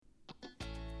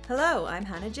Hello, I'm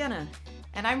Hannah Jenna.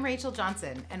 And I'm Rachel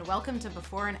Johnson, and welcome to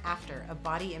Before and After, a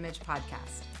body image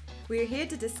podcast. We are here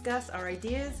to discuss our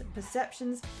ideas,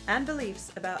 perceptions, and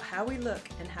beliefs about how we look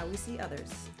and how we see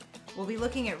others. We'll be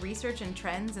looking at research and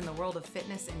trends in the world of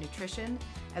fitness and nutrition,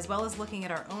 as well as looking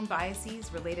at our own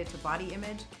biases related to body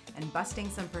image and busting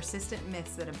some persistent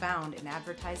myths that abound in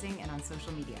advertising and on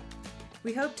social media.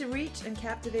 We hope to reach and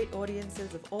captivate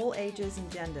audiences of all ages and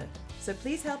gender. So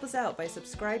please help us out by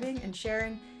subscribing and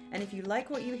sharing. And if you like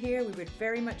what you hear, we would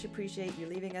very much appreciate you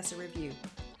leaving us a review.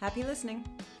 Happy listening.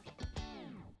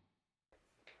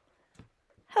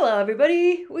 Hello,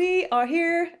 everybody. We are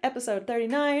here, episode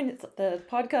 39. It's the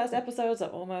podcast episodes are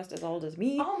almost as old as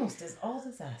me. Almost as old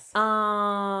as us.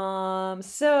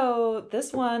 So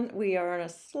this one, we are on a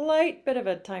slight bit of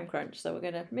a time crunch. So we're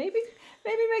going to maybe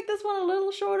make this one a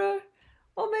little shorter.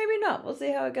 Or maybe not. We'll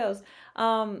see how it goes.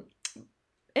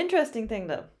 Interesting thing,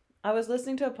 though. I was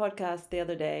listening to a podcast the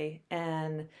other day,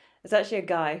 and it's actually a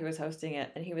guy who was hosting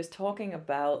it, and he was talking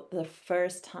about the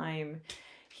first time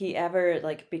he ever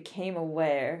became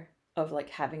aware of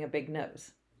having a big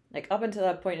nose. Up until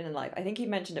that point in life. I think he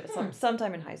mentioned it was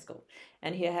sometime in high school,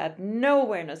 and he had no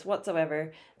awareness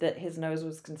whatsoever that his nose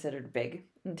was considered big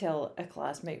until a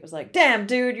classmate was like, "Damn,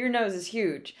 dude, your nose is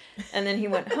huge." And then he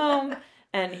went home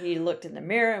and he looked in the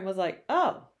mirror and was like,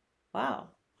 "Oh, wow,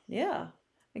 yeah.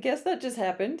 I guess that just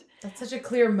happened." That's such a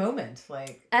clear moment.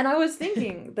 And I was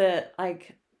thinking that,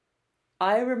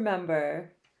 I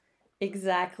remember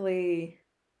exactly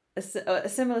a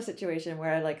similar situation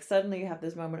where suddenly you have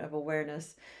this moment of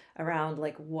awareness around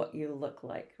what you look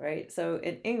like, right? So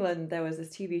in England, there was this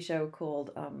TV show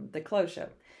called The Clothes Show.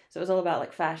 So it was all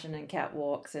about fashion and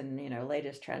catwalks and,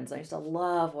 latest trends. I used to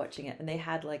love watching it. And they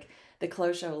had The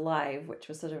Clothes Show Live, which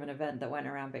was sort of an event that went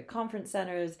around big conference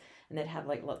centers, and they'd have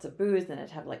lots of booths, and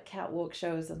they'd have catwalk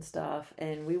shows and stuff.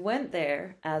 And we went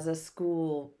there as a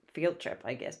school field trip,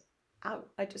 I guess. Ow,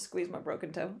 I just squeezed my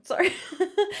broken toe. Sorry.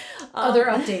 Other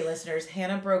update listeners,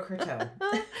 Hannah broke her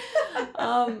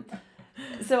toe.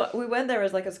 So we went there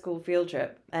as a school field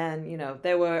trip, and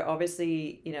there were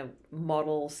obviously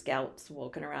model scouts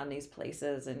walking around these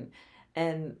places,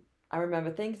 and I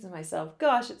remember thinking to myself,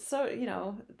 gosh, it's so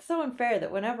it's so unfair that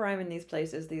whenever I'm in these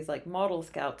places, these model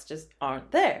scouts just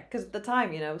aren't there, because at the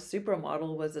time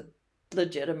supermodel was a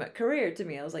legitimate career to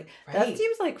me. I was like, that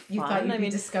seems like fun. You thought you'd be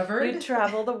discovered? You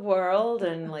travel the world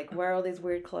and wear all these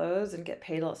weird clothes and get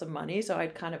paid lots of money, so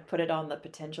I'd kind of put it on the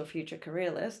potential future career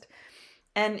list.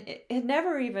 And it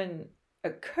never even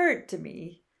occurred to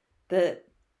me that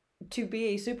to be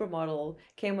a supermodel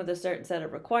came with a certain set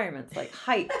of requirements, like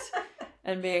height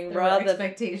and being rather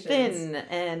thin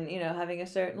and, having a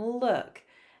certain look.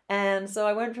 And so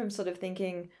I went from sort of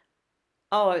thinking,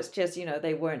 oh, it's just,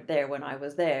 they weren't there when I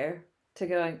was there, to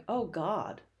going, oh,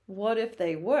 God, what if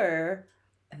they were?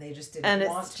 And they just didn't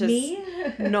want me?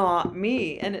 Not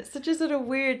me. And it's such a sort of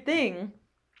weird thing.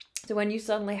 So when you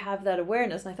suddenly have that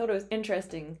awareness, and I thought it was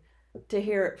interesting to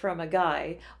hear it from a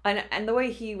guy, and the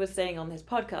way he was saying on his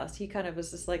podcast, he kind of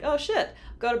was just like, oh shit,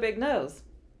 got a big nose.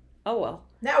 Oh well.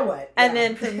 Now what? And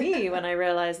then for me, when I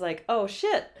realized oh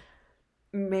shit,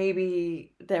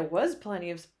 maybe there was plenty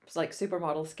of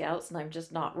supermodel scouts and I'm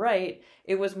just not right.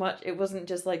 It wasn't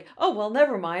just oh well,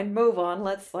 never mind, move on,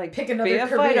 let's pick another be a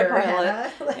career, fighter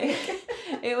pilot.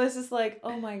 It was just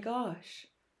oh my gosh,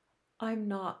 I'm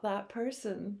not that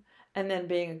person. And then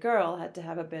being a girl, had to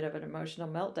have a bit of an emotional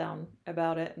meltdown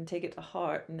about it and take it to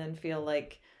heart, and then feel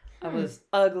I was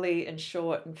ugly and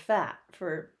short and fat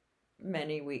for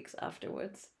many weeks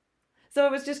afterwards. So I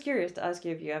was just curious to ask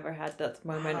you if you ever had that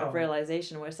moment of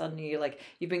realization where suddenly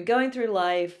you've been going through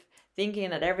life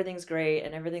thinking that everything's great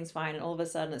and everything's fine, and all of a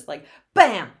sudden it's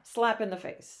bam, slap in the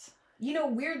face.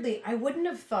 Weirdly, I wouldn't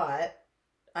have thought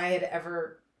I had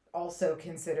ever also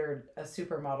considered a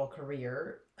supermodel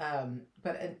career.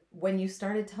 But when you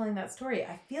started telling that story,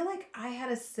 I feel like I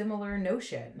had a similar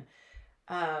notion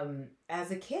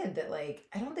as a kid that I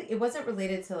don't think it wasn't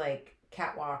related to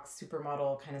catwalk,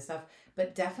 supermodel kind of stuff,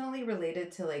 but definitely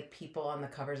related to people on the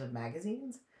covers of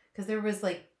magazines, because there was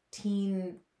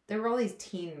there were all these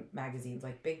teen magazines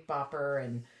like Big Bopper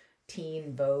and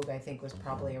Teen Vogue, I think was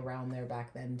probably around there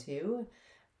back then too.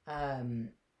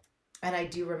 And I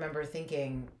do remember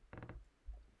thinking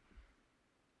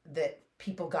that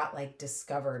people got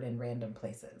discovered in random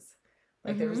places.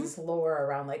 There was this lore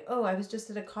around oh, I was just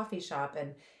at a coffee shop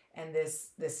and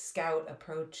this scout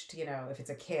approached, if it's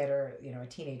a kid or, a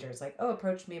teenager, it's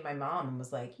approached me and my mom and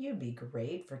was you'd be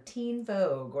great for Teen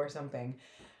Vogue or something.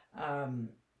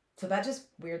 So that just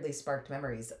weirdly sparked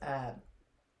memories.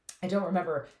 I don't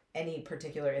remember any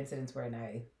particular incidents where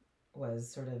I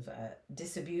was sort of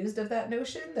disabused of that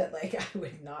notion that like I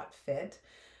would not fit.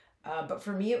 But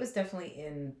for me, it was definitely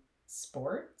in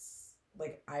sports.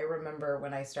 Like I remember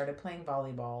when I started playing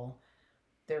volleyball,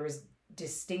 there was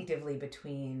distinctively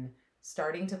between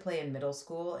starting to play in middle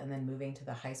school and then moving to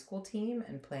the high school team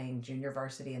and playing junior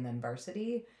varsity and then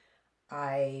varsity.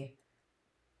 I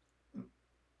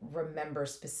remember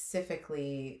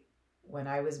specifically when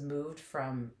I was moved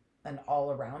from an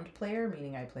all around player,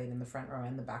 meaning I played in the front row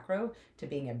and the back row, to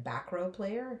being a back row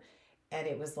player. And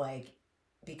it was like,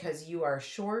 because you are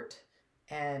short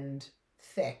and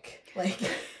thick, like,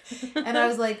 and I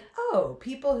was like, oh,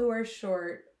 people who are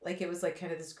short, like, it was like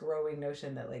kind of this growing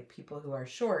notion that like people who are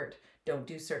short don't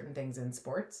do certain things in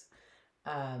sports.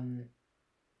 Um,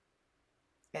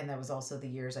 and that was also the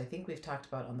years I think we've talked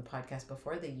about on the podcast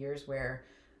before, the years where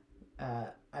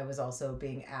I was also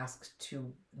being asked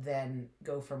to then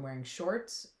go from wearing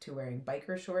shorts to wearing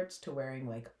biker shorts to wearing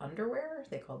like underwear.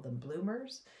 They called them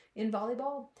bloomers in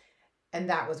volleyball. And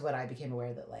that was when I became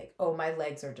aware that like, oh, my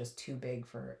legs are just too big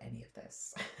for any of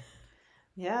this.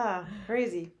 Yeah,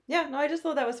 crazy. Yeah, no, I just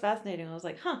thought that was fascinating. I was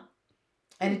like, huh.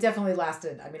 And it definitely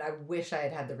lasted. I mean, I wish I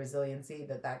had had the resiliency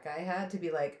that that guy had to be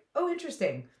like, oh,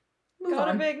 interesting. Move Got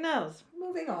on. a big nose.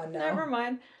 Moving on now. Never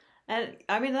mind. And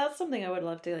I mean, that's something I would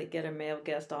love to like get a male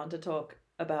guest on to talk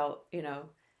about,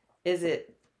 is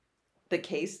it the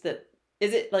case that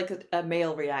is it like a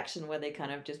male reaction where they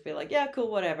kind of just be like, yeah,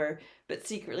 cool, whatever, but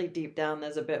secretly deep down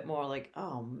there's a bit more like,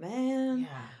 oh man.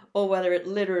 Yeah. Or whether it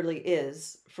literally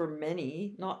is for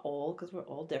many, not all, because we're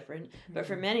all different, but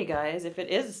for many guys, if it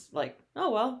is like,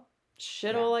 oh well,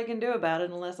 shit, all I can do about it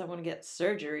unless I want to get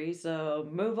surgery, so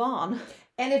move on.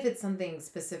 And if it's something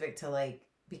specific to like,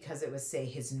 because it was say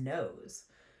his nose,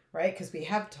 right? Because we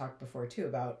have talked before too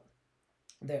about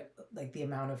the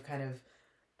amount of kind of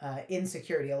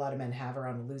insecurity a lot of men have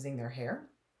around losing their hair.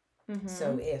 Mm-hmm.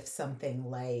 So if something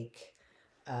like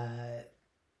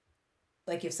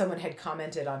if someone had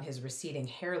commented on his receding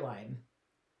hairline,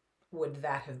 would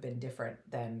that have been different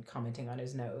than commenting on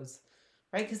his nose?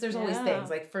 Right? Because there's always things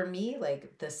like for me,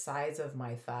 like the size of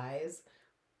my thighs,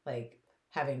 like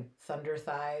having thunder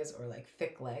thighs or like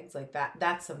thick legs, like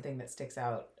that's something that sticks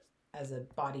out as a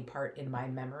body part in my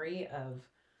memory of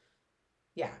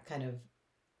kind of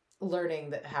learning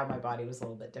that how my body was a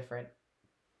little bit different.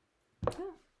 So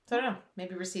I don't know,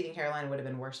 maybe receding hairline would have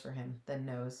been worse for him than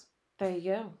nose. There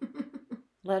you go.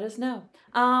 Let us know.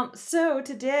 So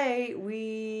today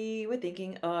we were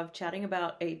thinking of chatting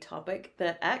about a topic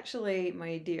that actually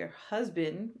my dear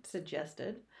husband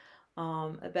suggested,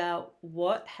 about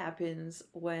what happens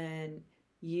when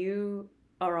you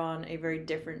are on a very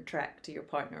different track to your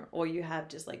partner, or you have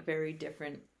just like very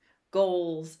different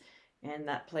goals, and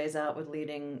that plays out with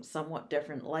leading somewhat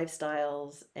different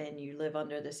lifestyles, and you live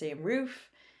under the same roof,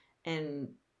 and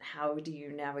how do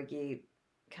you navigate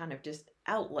kind of just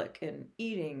outlook and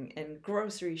eating and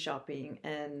grocery shopping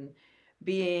and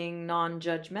being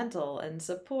non-judgmental and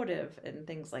supportive and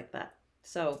things like that.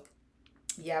 So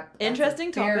yep,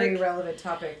 interesting topic. Very relevant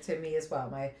topic to me as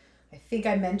well. I think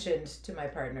I mentioned to my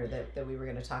partner that we were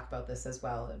going to talk about this as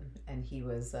well, and he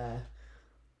was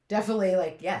definitely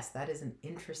like, yes, that is an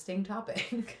interesting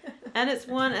topic. And it's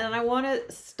one, and I want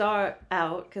to start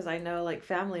out because I know like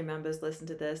family members listen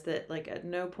to this, that like at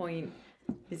no point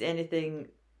is anything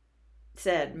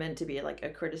said meant to be like a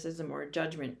criticism or a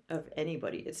judgment of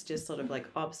anybody. It's just sort of like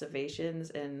observations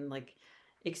and like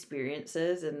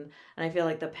experiences, and I feel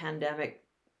like the pandemic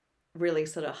really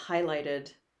sort of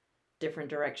highlighted different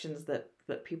directions that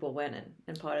people went in,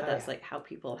 and part of that's like how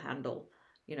people handle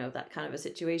that kind of a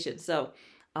situation. So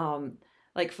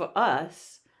like for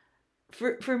us,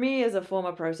 for me as a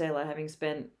former pro sailor, having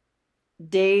spent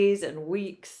days and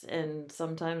weeks and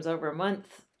sometimes over a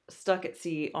month stuck at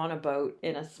sea on a boat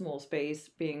in a small space,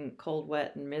 being cold,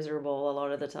 wet, and miserable a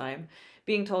lot of the time,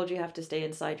 being told you have to stay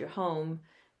inside your home,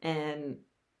 and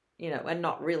and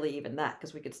not really even that,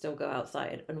 because we could still go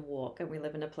outside and walk, and we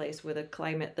live in a place with a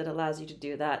climate that allows you to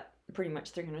do that pretty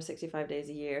much 365 days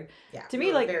a year. Yeah, to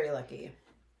me, like, very lucky.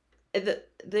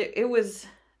 There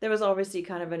was obviously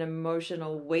kind of an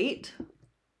emotional weight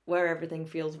where everything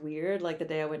feels weird. Like the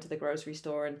day I went to the grocery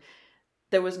store and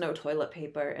there was no toilet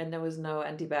paper and there was no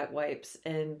anti-bac wipes,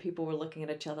 and people were looking at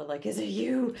each other like, is it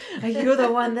you? Are you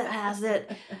the one that has it?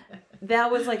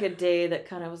 That was like a day that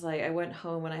kind of was like, I went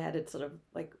home and I had it sort of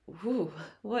like, whoo,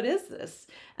 what is this?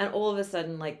 And all of a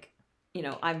sudden, like,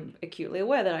 I'm acutely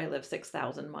aware that I live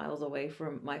 6,000 miles away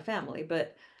from my family,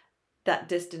 but that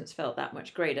distance felt that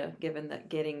much greater, given that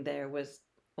getting there was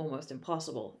almost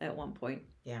impossible at one point.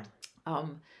 Yeah.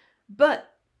 But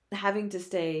having to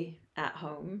stay at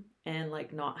home and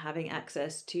like not having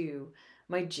access to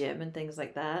my gym and things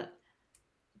like that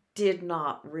did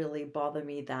not really bother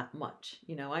me that much.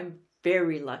 You know, I'm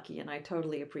very lucky, and I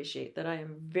totally appreciate that. I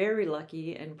am very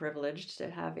lucky and privileged to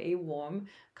have a warm,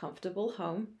 comfortable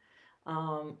home,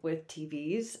 with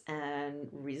TVs and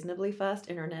reasonably fast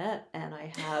internet. And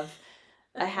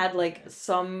I had like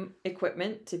some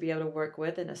equipment to be able to work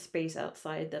with in a space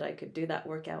outside that I could do that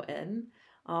workout in.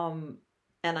 Um,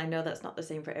 and I know that's not the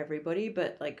same for everybody,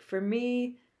 but like for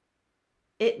me,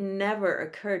 it never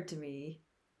occurred to me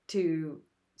to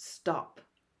stop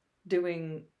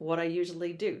doing what I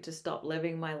usually do, to stop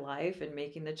living my life and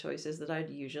making the choices that I'd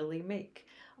usually make.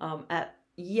 At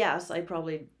Yes, I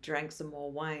probably drank some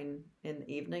more wine in the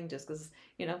evening just because,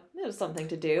 you know, it was something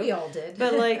to do. We all did.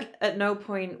 But like at no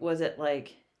point was it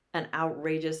like an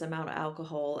outrageous amount of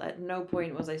alcohol. At no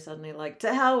point was I suddenly like,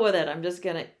 to hell with it. I'm just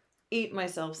gonna eat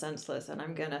myself senseless and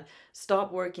I'm gonna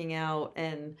stop working out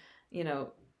and, you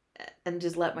know, and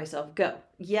just let myself go.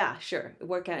 Yeah, sure.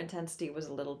 Workout intensity was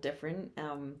a little different,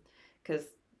 because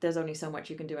there's only so much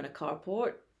you can do in a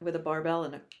carport with a barbell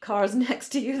and cars next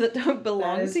to you that don't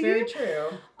belong That is to very you. true.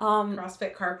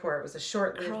 CrossFit Carport was a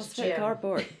short-lived CrossFit gym.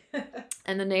 carport.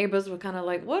 And the neighbors were kind of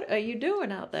like, "What are you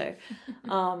doing out there?"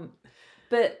 Um,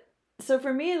 but so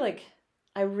for me, like,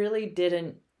 I really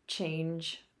didn't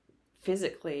change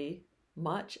physically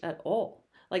much at all.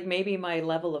 Like maybe my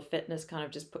level of fitness kind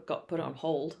of just got put on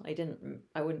hold.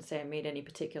 I wouldn't say I made any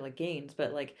particular gains,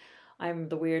 but like I'm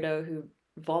the weirdo who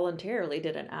voluntarily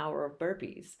did an hour of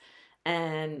burpees,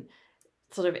 and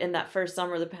sort of in that first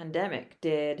summer of the pandemic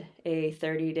did a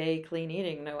 30-day clean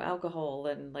eating, no alcohol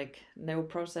and like no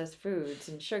processed foods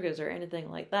and sugars or anything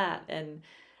like that. And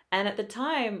at the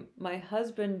time my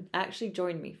husband actually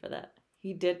joined me for that.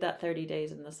 He did that 30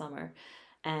 days in the summer.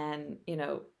 And you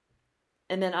know,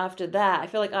 and then after that, I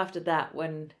feel like after that,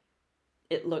 when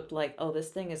it looked like, oh, this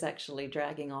thing is actually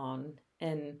dragging on,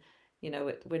 and you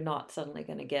know, we're not suddenly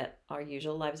going to get our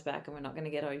usual lives back, and we're not going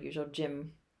to get our usual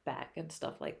gym back and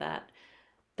stuff like that.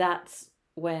 That's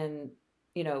when,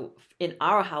 you know, in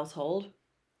our household,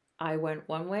 I went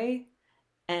one way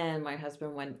and my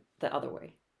husband went the other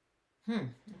way.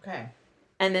 Okay.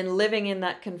 And then living in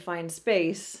that confined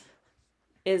space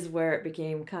is where it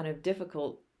became kind of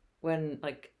difficult when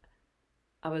like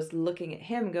I was looking at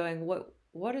him going,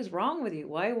 what is wrong with you?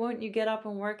 Why won't you get up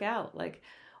and work out? Like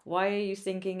why are you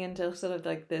sinking into sort of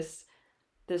like this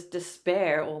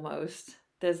despair almost?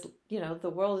 There's, you know, the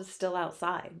world is still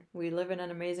outside. We live in an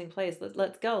amazing place.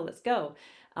 Let's go. Let's go.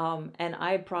 And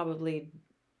I probably,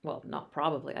 well, not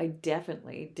probably, I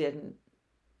definitely didn't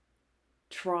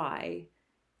try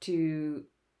to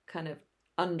kind of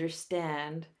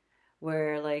understand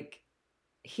where like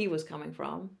he was coming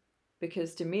from,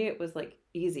 because to me it was like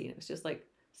easy. It was just like,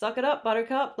 suck it up,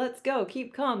 buttercup, let's go,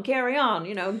 keep calm, carry on,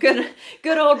 you know, good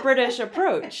old British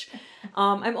approach.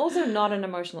 I'm also not an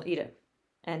emotional eater,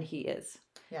 and he is.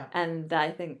 Yeah. And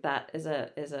I think that is a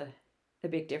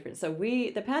big difference. So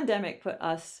the pandemic put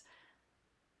us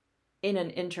in an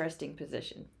interesting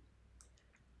position.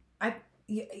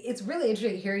 It's really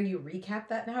interesting hearing you recap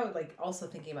that now, like also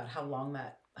thinking about how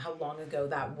long ago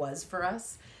that was for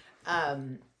us.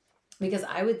 Because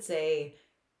I would say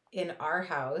in our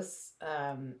house,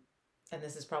 and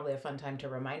this is probably a fun time to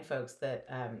remind folks that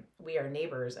we are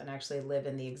neighbors and actually live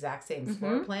in the exact same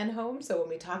floor plan home. So when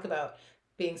we talk about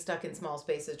being stuck in small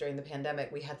spaces during the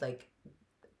pandemic, we had like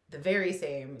the very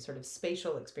same sort of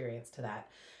spatial experience to that.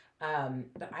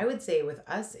 But I would say with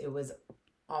us, it was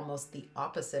almost the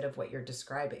opposite of what you're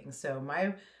describing. So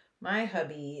my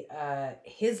hubby,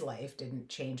 his life didn't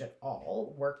change at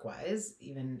all work wise,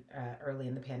 even early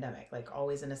in the pandemic. Like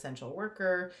always an essential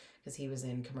worker because he was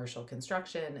in commercial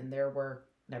construction and their work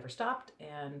never stopped.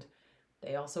 And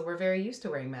they also were very used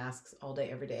to wearing masks all day,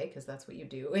 every day, because that's what you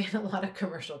do in a lot of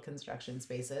commercial construction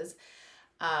spaces.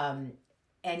 Um,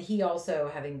 and he also,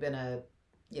 having been a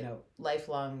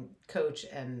lifelong coach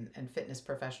and fitness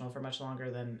professional for much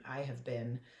longer than I have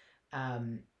been,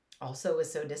 um, also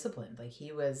was so disciplined. Like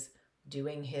he was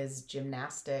doing his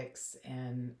gymnastics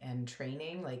and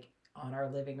training like on our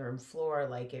living room floor,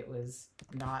 like it was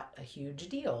not a huge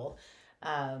deal.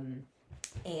 Um,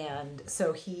 and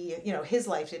so he, his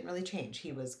life didn't really change.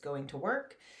 He was going to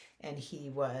work and he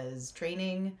was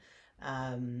training.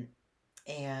 And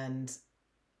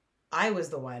I was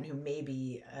the one who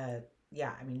maybe,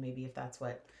 maybe if that's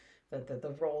what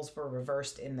the roles were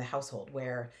reversed in the household,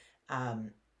 where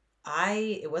um,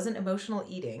 it wasn't emotional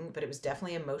eating, but it was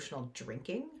definitely emotional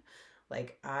drinking.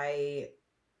 Like I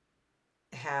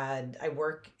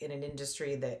work in an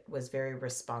industry that was very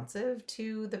responsive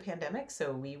to the pandemic.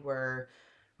 So we were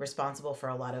responsible for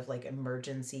a lot of like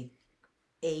emergency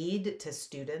aid to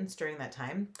students during that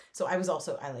time. So I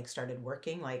like started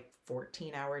working like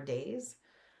 14-hour days.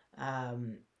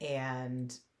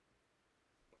 And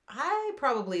I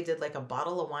probably did like a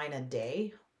bottle of wine a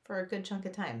day for a good chunk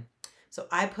of time. So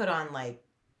I put on like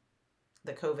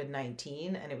the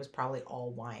COVID-19 and it was probably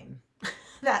all wine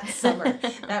that summer,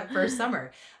 that first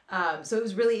summer. So it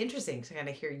was really interesting to kind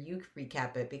of hear you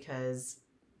recap it because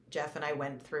Jeff and I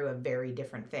went through a very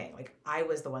different thing. Like I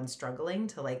was the one struggling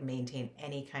to like maintain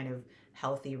any kind of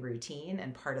healthy routine,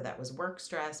 and part of that was work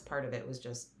stress, part of it was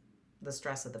just the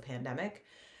stress of the pandemic.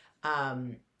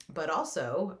 Um, but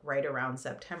also right around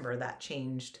September that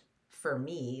changed for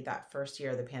me that first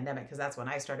year of the pandemic because that's when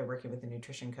I started working with a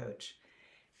nutrition coach.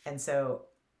 And so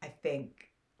I think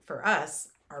for us,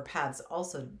 our paths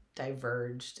also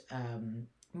diverged,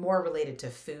 more related to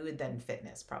food than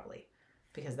fitness, probably,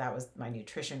 because that was my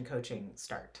nutrition coaching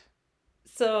start.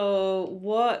 So,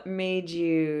 what made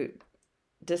you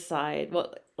decide?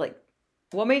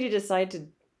 What made you decide to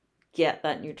get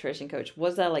that nutrition coach?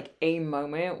 Was there like a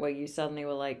moment where you suddenly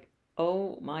were like,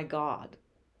 "Oh my God"?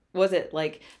 Was it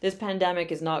like this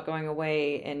pandemic is not going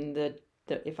away, and the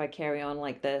if I carry on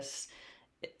like this,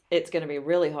 it's going to be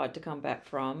really hard to come back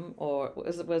from? Or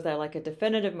was there like a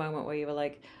definitive moment where you were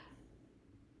like,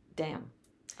 "Damn,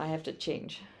 I have to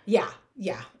change"? Yeah,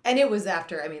 yeah. And it was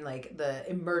after, I mean, like the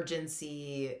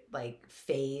emergency like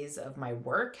phase of my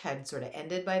work had sort of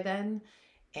ended by then.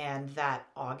 And that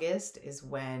August is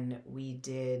when we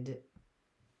did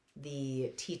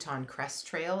the Teton Crest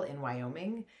Trail in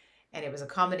Wyoming. And it was a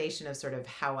combination of sort of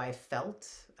how I felt,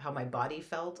 how my body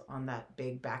felt on that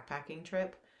big backpacking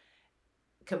trip,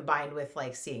 combined with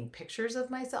like seeing pictures of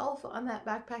myself on that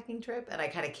backpacking trip. And I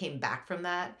kind of came back from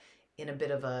that in a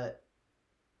bit of a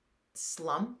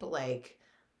slump, like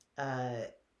uh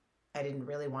I didn't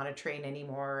really want to train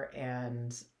anymore,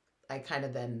 and I kind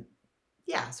of then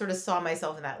yeah, sort of saw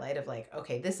myself in that light of like,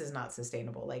 okay, this is not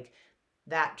sustainable. Like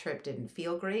that trip didn't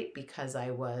feel great because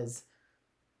I was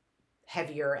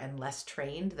heavier and less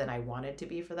trained than I wanted to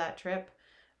be for that trip.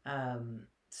 Um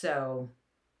so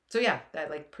so yeah, that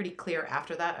like pretty clear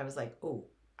after that I was like, "Oh,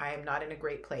 I am not in a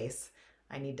great place.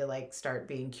 I need to like start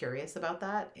being curious about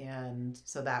that." And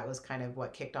so that was kind of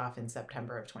what kicked off in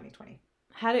September of 2020.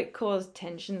 Had it caused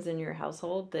tensions in your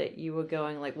household that you were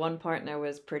going like one partner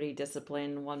was pretty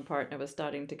disciplined, one partner was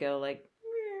starting to go like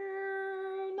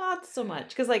not so much?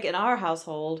 Because like in our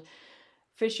household,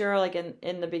 for sure, like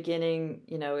in the beginning,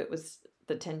 it was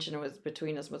the tension was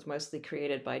between us was mostly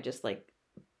created by just like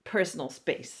personal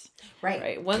space, Right.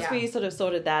 right? Once Yeah. we sort of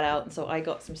sorted that out, and so I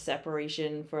got some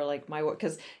separation for like my work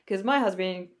because my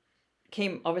husband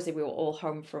came, obviously we were all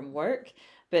home from work,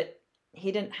 but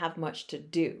he didn't have much to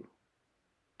do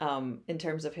in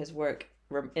terms of his work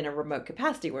in a remote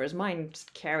capacity, whereas mine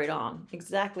just carried on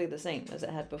exactly the same as it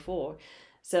had before.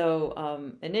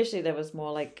 So initially there was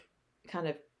more like kind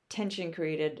of tension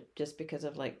created just because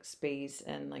of like space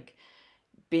and like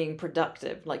being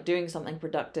productive, like doing something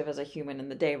productive as a human in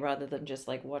the day rather than just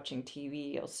like watching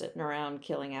TV or sitting around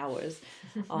killing hours.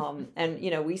 And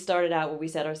we started out where we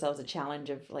set ourselves a challenge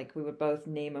of like we would both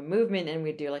name a movement and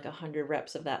we'd do like 100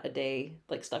 reps of that a day,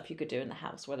 like stuff you could do in the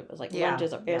house, whether it was like Yeah.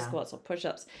 lunges or air Yeah. squats or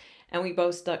push-ups. And we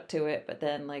both stuck to it, but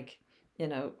then like,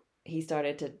 he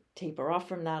started to taper off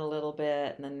from that a little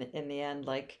bit, and then in the end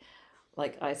like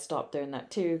I stopped doing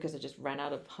that too because I just ran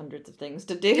out of hundreds of things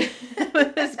to do.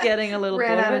 It was getting a little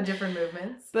Ran bored. out of different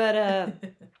movements. But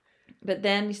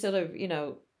then sort of,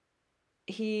 I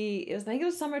think it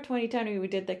was summer 2010 we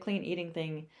did the clean eating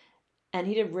thing, and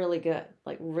he did really good,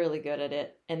 like really good at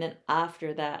it. And then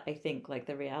after that, I think like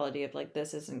the reality of like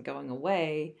this isn't going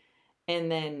away.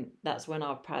 And then that's when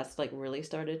our paths like really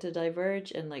started to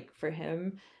diverge. And like for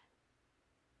him,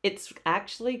 it's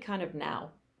actually kind of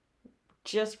now,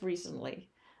 just recently,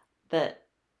 that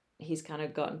he's kind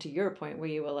of gotten to your point where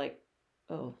you were like,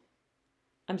 oh,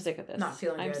 I'm sick of this. Not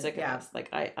feeling I'm good. sick of Yeah. this. Like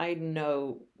I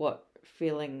know what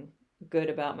feeling good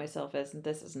about myself is, and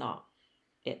this is not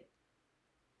it.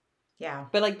 Yeah.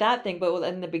 But like that thing, but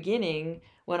in the beginning,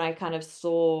 when I kind of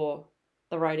saw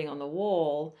the writing on the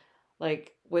wall,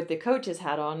 like with the coach's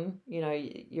hat on,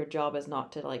 your job is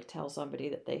not to like tell somebody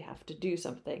that they have to do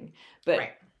something. But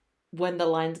Right. when the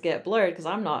lines get blurred, because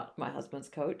I'm not my husband's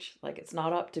coach, like it's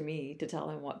not up to me to tell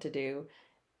him what to do,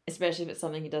 especially if it's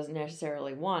something he doesn't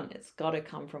necessarily want. It's got to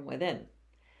come from within.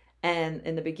 And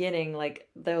in the beginning, like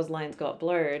those lines got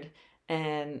blurred,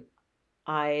 and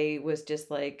I was just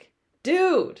like,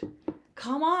 dude,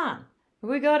 come on.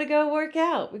 We got to go work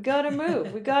out. We got to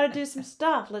move. We got to do some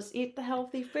stuff. Let's eat the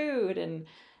healthy food.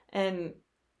 And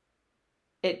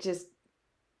it just,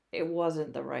 it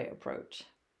wasn't the right approach.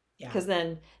 Yeah. Because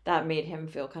then that made him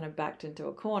feel kind of backed into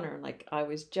a corner, and like I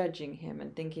was judging him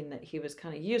and thinking that he was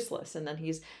kind of useless, and then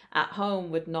he's at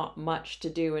home with not much to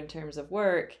do in terms of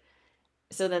work.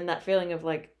 So then that feeling of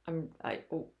like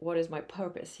what is my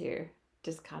purpose here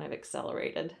just kind of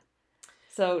accelerated.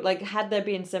 So like, had there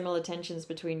been similar tensions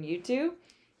between you two?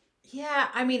 Yeah,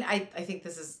 I mean, I think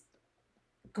this is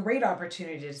great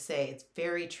opportunity to say it's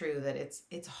very true that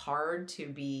it's hard to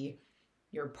be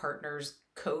your partner's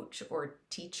coach or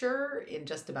teacher in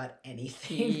just about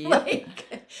anything. Yep.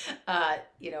 Like uh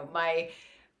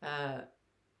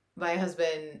my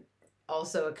husband,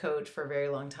 also a coach for a very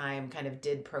long time, kind of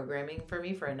did programming for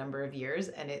me for a number of years,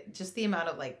 and it just the amount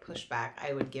of like pushback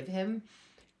I would give him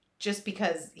just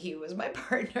because he was my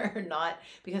partner, not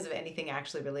because of anything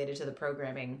actually related to the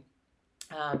programming.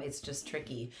 It's just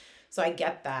tricky. So I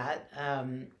get that.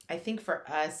 I think for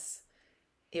us,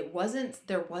 there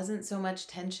wasn't so much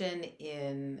tension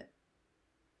in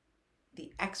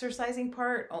the exercising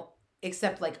part,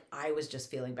 except like I was just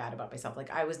feeling bad about myself.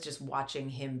 Like I was just watching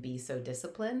him be so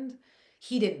disciplined.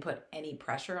 He didn't put any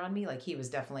pressure on me. Like he was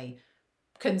definitely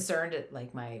concerned at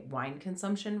like my wine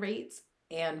consumption rates,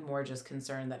 and more just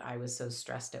concerned that I was so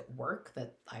stressed at work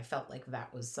that I felt like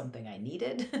that was something I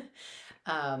needed.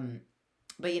 um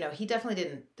but he definitely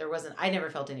didn't, I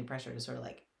never felt any pressure to sort of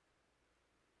like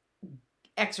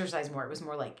exercise more. It was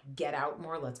more like get out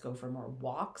more, let's go for more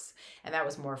walks. And that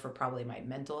was more for probably my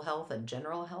mental health and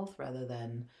general health rather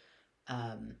than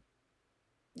um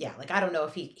yeah, like I don't know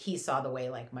if he saw the way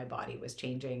like my body was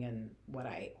changing and what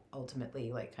I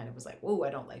ultimately like kind of was like, "Whoa, I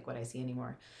don't like what I see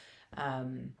anymore."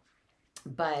 Um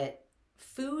but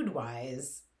food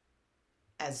wise,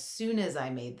 as soon as I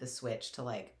made the switch to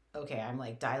like, okay, I'm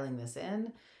like dialing this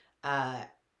in, uh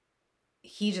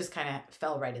he just kind of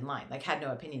fell right in line, like had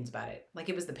no opinions about it. Like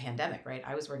it was the pandemic, right?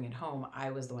 I was working at home,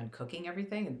 I was the one cooking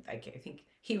everything, and I think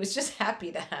he was just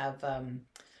happy to have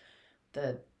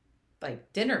the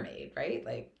like dinner made, right?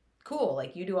 Like cool,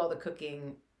 like you do all the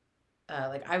cooking.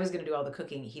 Like I was going to do all the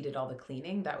cooking, he did all the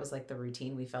cleaning. That was like the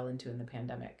routine we fell into in the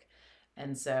pandemic.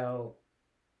 And so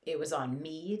it was on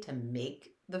me to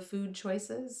make the food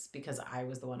choices because I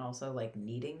was the one also like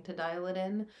needing to dial it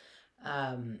in.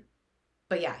 um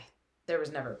but yeah, there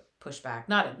was never pushback.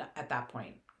 Not at that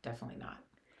point. Definitely not.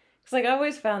 It's like I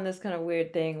always found this kind of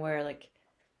weird thing where like,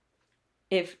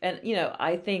 if, and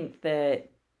I think that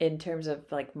in terms of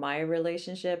like my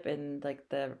relationship and like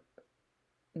the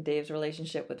Dave's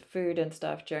relationship with food and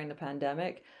stuff during the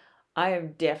pandemic, I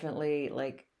am definitely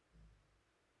like,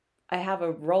 I have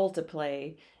a role to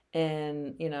play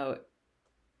in,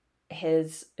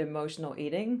 his emotional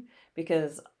eating,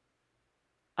 because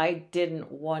I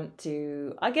didn't want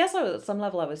to, I guess I was, at some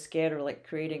level I was scared of like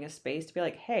creating a space to be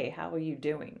like, "Hey, how are you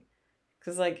doing?"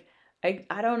 Cuz like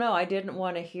I don't know, I didn't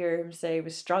want to hear him say he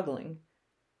was struggling,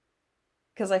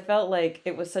 cuz I felt like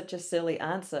it was such a silly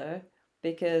answer,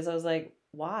 because I was like,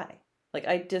 "Why?" Like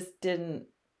I just didn't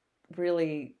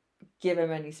really give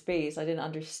him any space. I didn't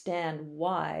understand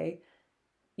why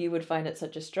you would find it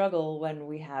such a struggle when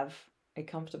we have a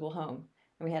comfortable home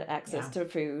and we had access Yeah. to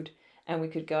food and we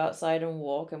could go outside and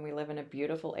walk, and we live in a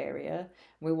beautiful area.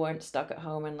 We weren't stuck at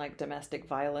home in like domestic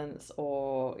violence,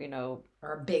 or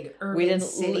Or a big we urban didn't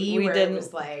city we where it didn't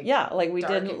was like yeah, like we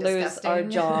dark didn't and lose our disgusting.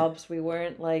 jobs. We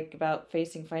weren't like about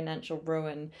facing financial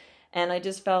ruin. And I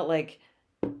just felt like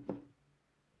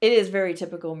it is very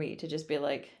typical me to just be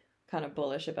like kind of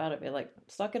bullish about it, be like,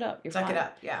 suck it up, you're Suck it fine.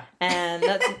 up. Yeah. And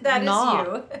that's That is not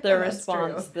you. the That's true.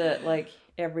 response that like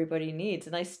everybody needs.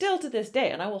 And I still to this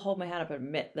day, and I will hold my hand up and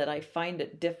admit that I find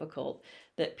it difficult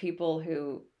that people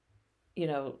who, you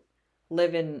know,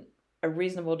 live in a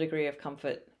reasonable degree of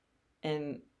comfort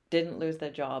and didn't lose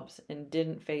their jobs and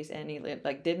didn't face any,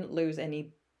 like didn't lose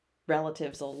any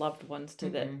relatives or loved ones to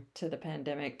the Mm-hmm.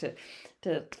 pandemic, to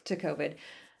COVID.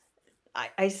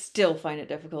 I still find it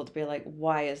difficult to be like,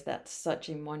 why is that such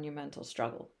a monumental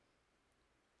struggle?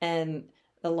 And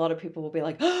a lot of people will be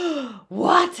like, oh,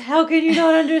 what? How can you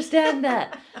not understand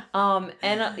that? And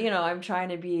I'm trying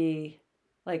to be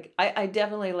like, I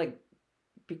definitely like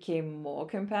became more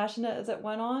compassionate as it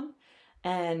went on.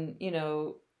 And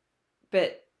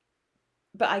but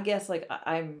I guess like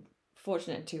I'm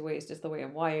fortunate in two ways, just the way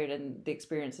I'm wired and the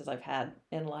experiences I've had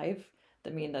in life,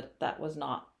 that mean that that was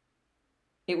not,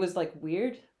 it was like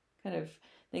weird, kind of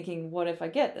thinking, what if I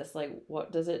get this? Like,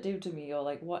 what does it do to me? Or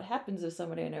like, what happens if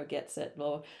somebody I know gets it?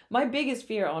 Well, my biggest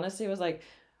fear, honestly, was like,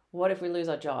 what if we lose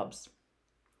our jobs?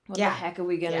 What the Yeah. heck are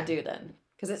we gonna Yeah. do then?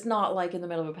 Because it's not like in the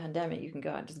middle of a pandemic you can go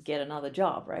out and just get another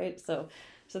job, right? So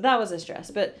that was a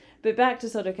stress. But back to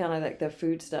sort of kind of like the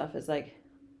food stuff is like,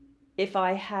 if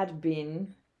I had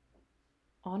been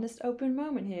honest, open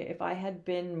moment here. If I had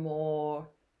been more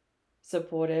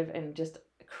supportive and just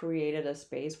created a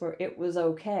space where it was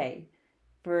okay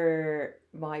for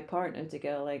my partner to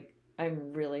go like,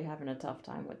 I'm really having a tough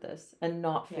time with this, and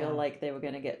not feel Yeah. like they were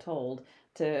going to get told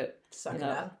to, Suck you it know,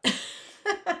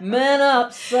 up. man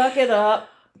up, suck it up,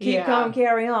 keep Yeah. calm,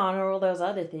 carry on, or all those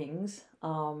other things,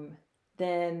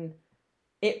 then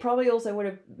it probably also would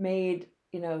have made,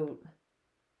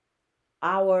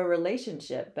 our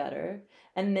relationship better.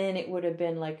 And then it would have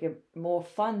been like a more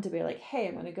fun to be like, hey,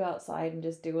 I'm going to go outside and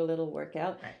just do a little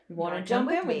workout. Right. You want to come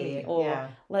jump in with me? Or Yeah.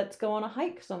 let's go on a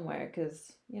hike somewhere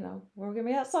because, we're going to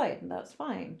be outside and that's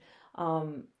fine.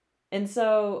 And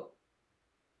so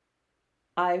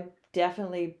I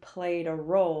definitely played a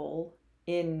role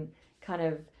in kind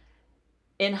of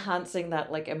enhancing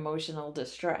that like emotional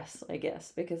distress, I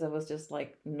guess, because I was just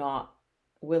like not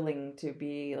willing to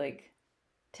be like,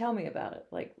 tell me about it.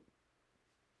 Like,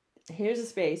 here's a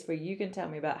space where you can tell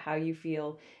me about how you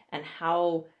feel and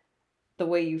how the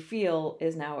way you feel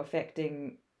is now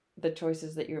affecting the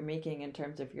choices that you're making in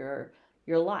terms of your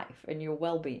life and your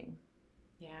well-being.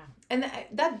 Yeah. And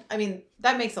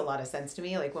that makes a lot of sense to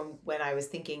me. Like when I was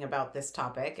thinking about this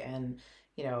topic and,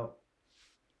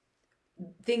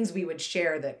 things we would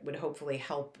share that would hopefully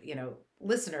help,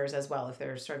 listeners as well if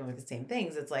they're struggling with the same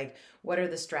things. It's like, what are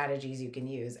the strategies you can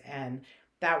use? And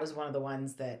that was one of the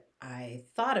ones that I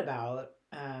thought about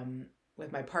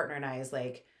with my partner and I, is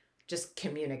like just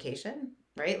communication,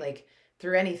 right? Like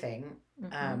through anything.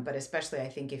 Mm-hmm. But especially I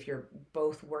think if you're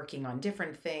both working on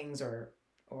different things, or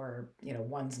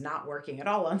one's not working at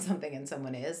all on something and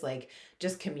someone is, like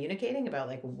just communicating about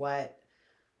like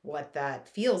what that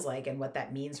feels like and what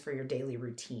that means for your daily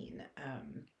routine.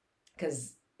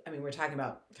 Because we're talking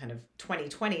about kind of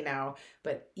 2020 now,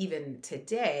 but even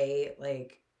today,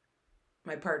 like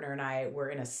my partner and I were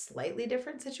in a slightly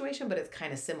different situation, but it's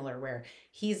kind of similar where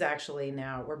he's actually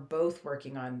now, we're both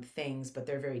working on things, but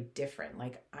they're very different.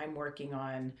 Like I'm working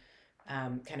on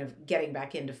kind of getting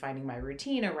back into finding my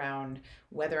routine around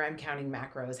whether I'm counting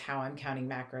macros, how I'm counting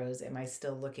macros. Am I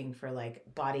still looking for like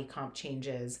body comp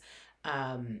changes?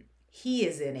 He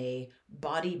is in a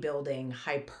bodybuilding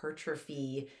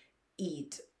hypertrophy,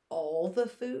 eat all the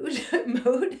food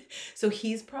mode. So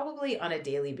he's probably on a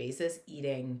daily basis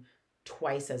eating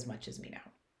twice as much as me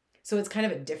now. So it's kind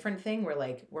of a different thing where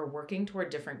like we're working toward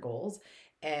different goals.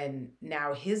 And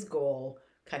now his goal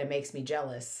kind of makes me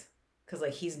jealous because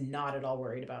like he's not at all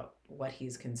worried about what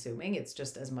he's consuming. It's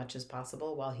just as much as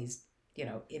possible while he's,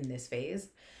 in this phase.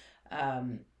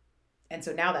 And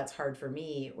so now that's hard for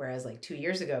me. Whereas like 2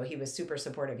 years ago, he was super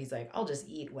supportive. He's like, I'll just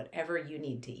eat whatever you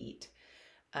need to eat.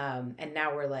 And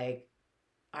now we're like,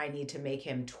 I need to make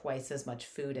him twice as much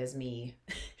food as me,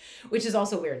 which is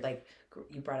also weird. Like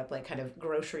you brought up like kind of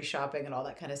grocery shopping and all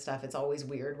that kind of stuff. It's always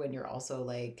weird when you're also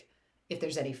like, if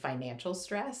there's any financial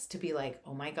stress, to be like,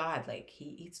 oh my God, like he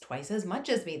eats twice as much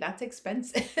as me. That's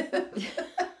expensive.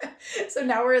 So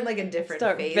now we're in like a different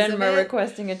phase of Venmo it.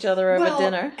 requesting each other over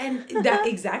dinner. And that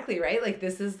exactly, right? Like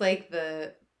this is like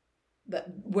the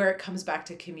where it comes back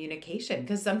to communication,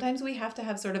 because sometimes we have to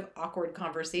have sort of awkward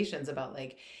conversations about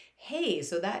like, hey,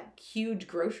 so that huge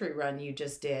grocery run you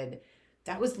just did,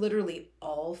 that was literally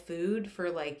all food for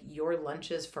like your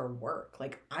lunches for work.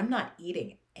 Like I'm not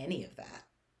eating any of that.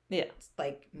 Yeah. It's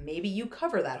like maybe you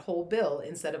cover that whole bill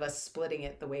instead of us splitting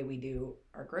it the way we do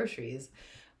our groceries.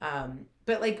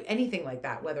 But like anything like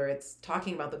that, whether it's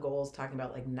talking about the goals, talking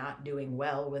about like not doing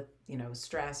well with,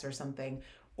 stress or something,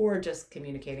 or just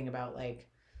communicating about like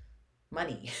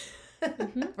money,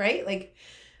 Mm-hmm. right? Like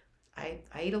I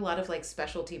eat a lot of like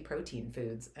specialty protein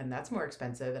foods, and that's more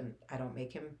expensive, and I don't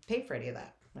make him pay for any of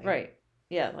that. Like, Right.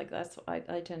 Yeah, like that's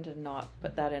I tend to not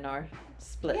put that in our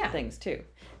split Yeah. things too.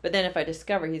 But then if I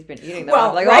discover he's been eating them, well,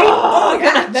 I'm like, right? oh,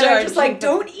 Yeah. Then I'm just like, you for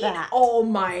don't eat that. all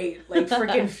my like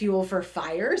freaking fuel for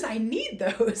fires. I need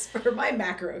those for my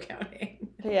macro counting.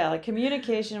 But yeah, like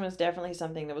communication was definitely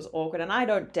something that was awkward, and I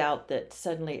don't doubt that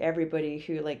suddenly everybody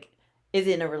who like is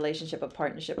in a relationship, a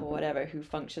partnership, or whatever, who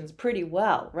functions pretty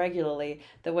well regularly,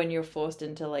 that when you're forced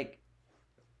into like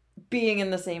being in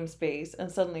the same space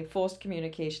and suddenly forced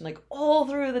communication like all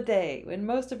through the day when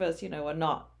most of us are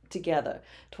not together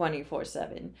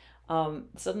 24/7,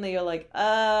 suddenly you're like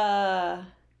I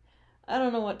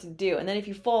don't know what to do, and then if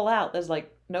you fall out there's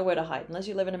like nowhere to hide unless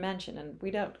you live in a mansion, and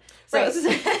we don't, so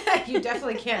right. You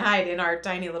definitely can't hide in our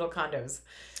tiny little condos.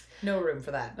 No room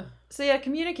for that. So yeah,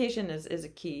 communication is a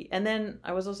key. And then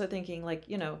I was also thinking like,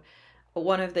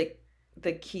 one of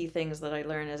the key things that I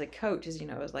learned as a coach is,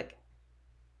 is like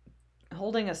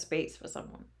holding a space for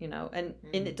someone, you know, and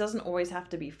it doesn't always have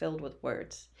to be filled with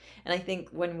words. And I think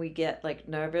when we get like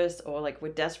nervous or like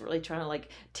we're desperately trying to like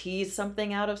tease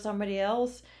something out of somebody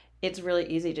else, it's really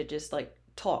easy to just like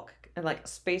talk, and like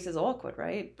space is awkward,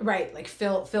 right? Right, like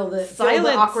fill the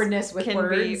Silence awkwardness with can be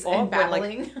words and awkward,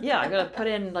 babbling. like, yeah, I gotta put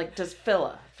in like just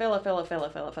filler.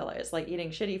 It's like eating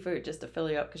shitty food just to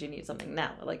fill you up because you need something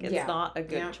now. Like, it's not a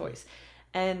good choice.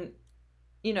 And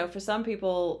you know, for some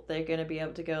people, they're going to be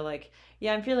able to go like,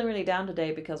 yeah, I'm feeling really down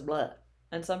today because blah.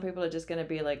 And some people are just going to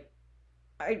be like,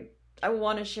 I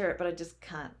want to share it, but I just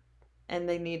can't. And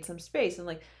they need some space. And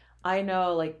like, I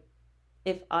know like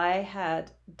if I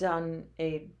had done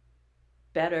a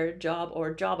better job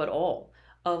or job at all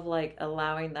of like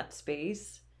allowing that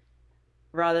space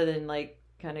rather than like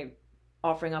kind of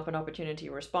offering up an opportunity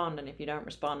to respond, and if you don't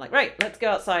respond, like, right, let's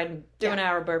go outside and do an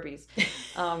hour of burpees,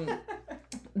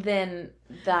 then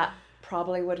that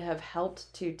probably would have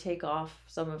helped to take off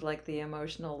some of like the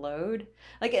emotional load.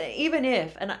 Like, even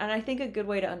if, and I think a good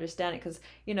way to understand it, because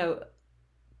you know,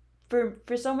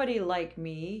 for somebody like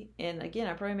me, and again,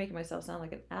 I'm probably making myself sound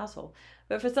like an asshole,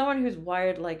 but for someone who's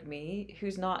wired like me,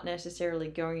 who's not necessarily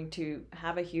going to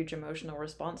have a huge emotional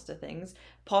response to things,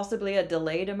 possibly a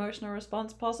delayed emotional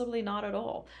response, possibly not at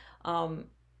all.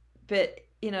 But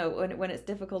you know, when it's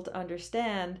difficult to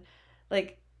understand,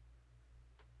 like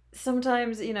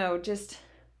sometimes, you know, just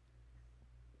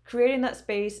creating that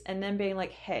space and then being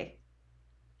like, hey,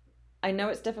 I know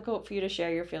it's difficult for you to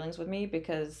share your feelings with me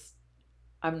because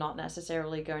I'm not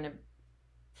necessarily going to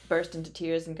burst into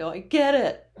tears and go, I get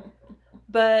it.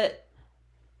 But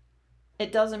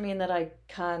it doesn't mean that I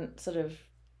can't sort of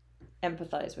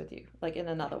empathize with you, like in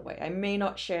another way. I may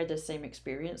not share the same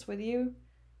experience with you,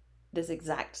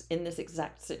 in this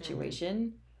exact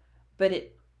situation, but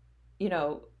it, you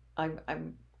know,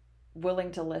 I'm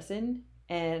willing to listen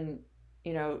and,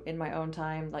 you know, in my own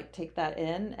time, like take that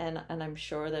in, and I'm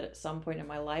sure that at some point in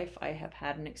my life I have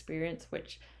had an experience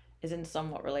which isn't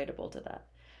somewhat relatable to that.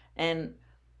 And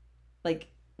like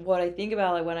what I think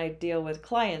about, like when I deal with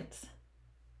clients,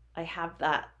 I have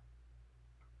that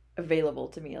available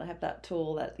to me. I have that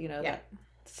tool, that, you know, that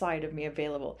side of me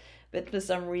available. But for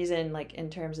some reason, like in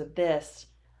terms of this,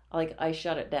 like I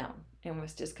shut it down and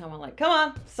was just kind of like, come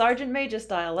on, Sergeant Major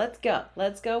style, let's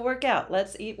go work out,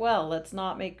 let's eat well, let's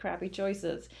not make crappy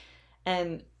choices.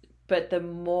 And but the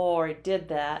more I did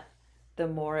that, the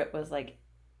more it was like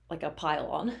a pile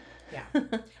on. Yeah.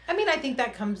 I mean, I think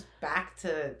that comes back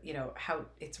to, you know, how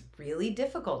it's really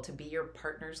difficult to be your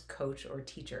partner's coach or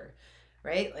teacher,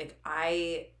 right? Like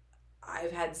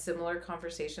I've had similar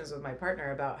conversations with my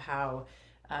partner about how,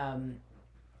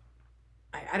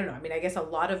 I don't know. I mean, I guess a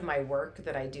lot of my work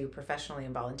that I do professionally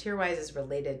and volunteer wise is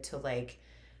related to like,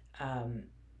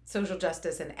 social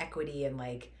justice and equity, and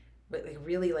like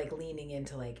really like leaning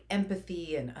into like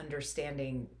empathy and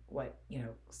understanding what, you know,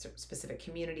 specific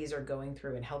communities are going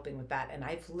through and helping with that. And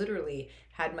I've literally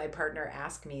had my partner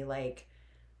ask me like,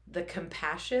 the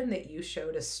compassion that you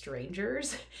show to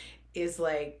strangers is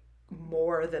like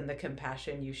more than the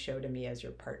compassion you show to me as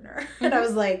your partner. And I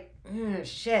was like,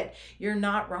 shit, you're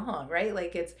not wrong, right?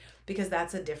 Like it's because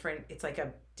it's like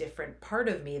a different part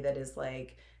of me that is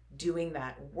like doing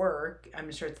that work.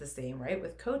 I'm sure it's the same, right,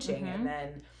 with coaching. And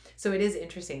then so it is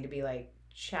interesting to be like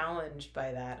challenged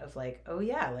by that of like, oh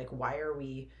yeah, like why are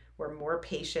we're more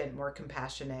patient, more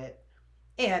compassionate.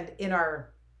 And in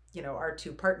our, you know, our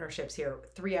two partnerships here,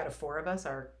 3 out of 4 of us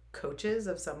are coaches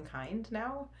of some kind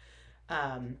now.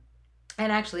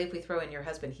 And actually, if we throw in your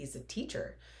husband, he's a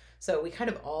teacher. So we kind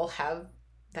of all have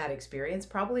that experience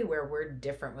probably where we're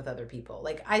different with other people.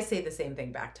 Like I say the same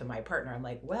thing back to my partner. I'm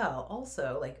like, well,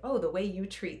 also like, oh, the way you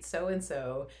treat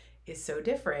so-and-so is so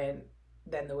different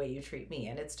than the way you treat me.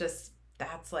 And it's just,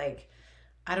 that's like,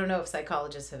 I don't know if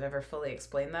psychologists have ever fully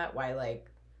explained that, why like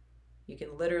you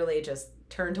can literally just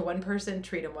turn to one person,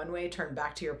 treat them one way, turn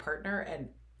back to your partner, and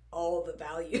all the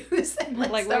values and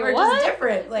like stuff are just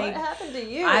different. Like, what happened to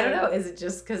you? I don't know. Is it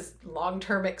just because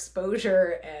long-term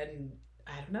exposure? And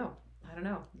I don't know.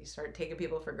 You start taking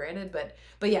people for granted, but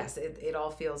yes, it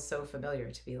all feels so familiar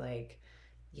to be like,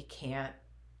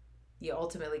 you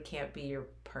ultimately can't be your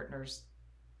partner's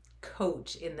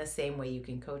coach in the same way you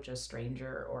can coach a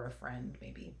stranger or a friend,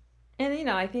 maybe. And you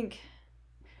know, I think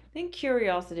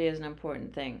curiosity is an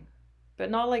important thing, but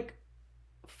not like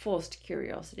forced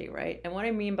curiosity, right? And what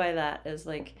I mean by that is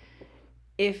like,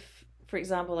 if, for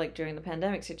example, like during the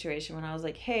pandemic situation, when I was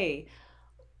like, hey,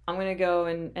 I'm gonna go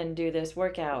and do this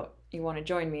workout, you want to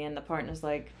join me? And the partner's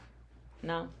like,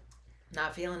 no,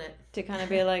 not feeling it. To kind of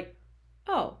be like,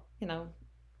 oh, you know,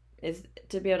 is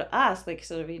to be able to ask like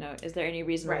sort of, you know, is there any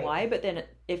reason why? But then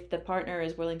if the partner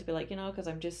is willing to be like, because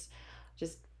I'm just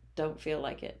don't feel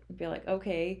like it, be like,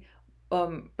 okay,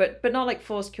 but not like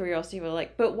forced curiosity, but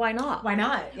like, but why not? Why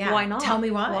not? Yeah. Why not? Tell me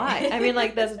why. Why? I mean,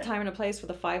 like, there's a time and a place for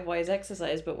the 5 whys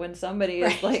exercise, but when somebody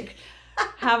is Right. like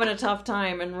having a tough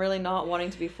time and really not wanting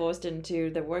to be forced into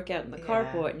the workout in the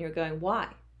carport, and you're going, why,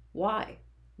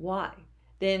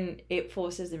 then it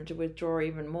forces them to withdraw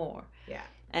even more. Yeah.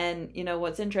 And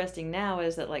what's interesting now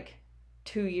is that, like,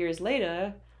 2 years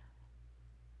later,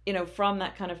 from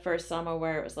that kind of first summer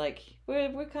where it was like,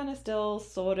 we're kind of still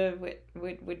sort of,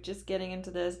 we're just getting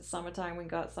into this summertime, we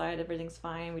go outside, everything's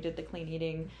fine, we did the clean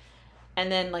eating,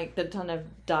 and then like the ton of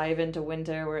dive into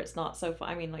winter where it's not so fun.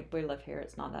 I mean, like, we live here,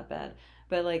 it's not that bad,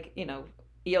 but like,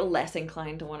 you're less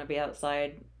inclined to want to be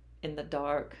outside in the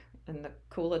dark and the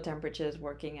cooler temperatures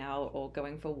working out or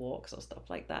going for walks or stuff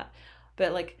like that.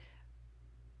 But like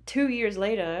 2 years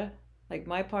later, like,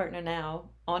 my partner now,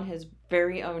 on his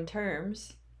very own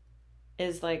terms,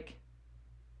 is like,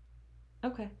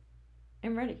 okay,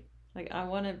 I'm ready. Like, I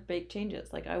want to make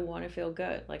changes. Like, I want to feel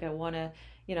good. Like, I want to,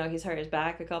 he's hurt his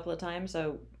back a couple of times.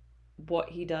 So what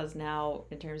he does now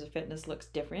in terms of fitness looks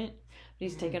different. But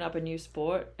he's taken up a new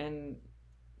sport and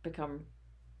become,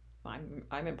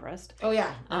 I'm impressed. Oh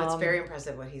yeah, no, it's very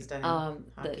impressive what he's done in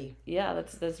hockey.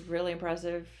 That's really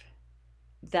impressive.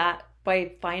 That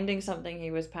by finding something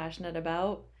he was passionate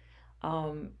about,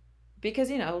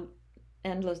 because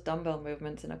endless dumbbell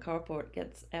movements in a carport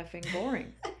gets effing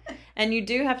boring. And you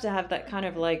do have to have that kind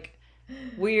of like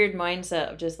weird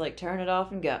mindset of just like turn it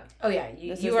off and go. Oh yeah,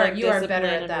 you are better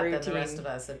at that than the rest of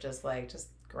us, of just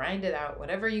grind it out,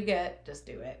 whatever you get, just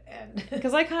do it. And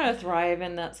because I kind of thrive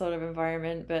in that sort of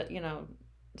environment, but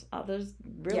others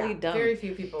really don't. Very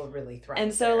few people really thrive.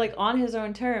 And so, like, on his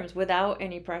own terms, without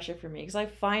any pressure from me, because I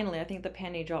think the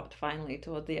penny dropped finally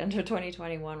toward the end of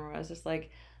 2021, where I was just like,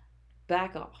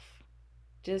 back off,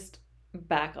 just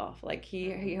back off. Like,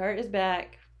 he hurt his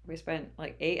back. We spent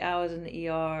like 8 hours in the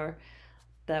ER.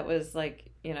 That was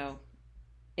like,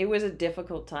 it was a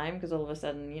difficult time because all of a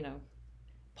sudden,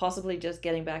 possibly just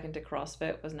getting back into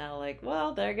CrossFit was now like,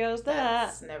 well, there goes that.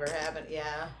 That's never happened.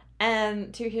 Yeah.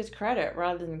 And to his credit,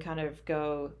 rather than kind of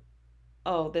go,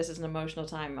 oh, this is an emotional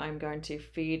time, I'm going to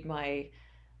feed my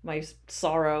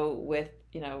sorrow with,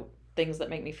 things that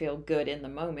make me feel good in the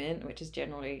moment, which is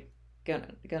generally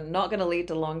not gonna lead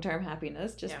to long-term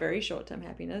happiness, just very short-term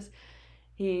happiness.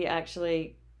 He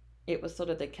actually, it was sort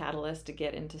of the catalyst to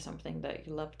get into something that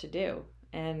he loved to do.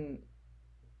 And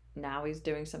now he's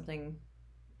doing something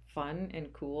fun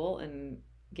and cool and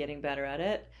getting better at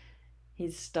it.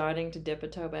 He's starting to dip a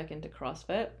toe back into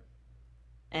CrossFit,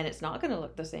 and it's not going to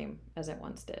look the same as it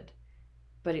once did,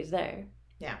 but he's there.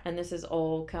 Yeah. And this is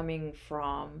all coming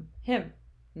from him,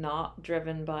 not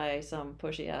driven by some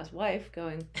pushy ass wife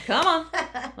going, come on,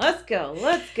 let's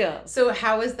go. So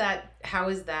how is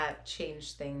that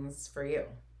changed things for you?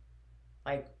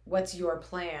 Like, what's your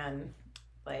plan?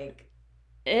 Like,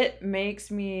 it makes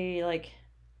me like,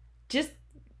 just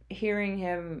hearing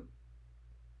him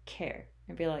care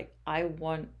and be like, I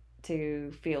want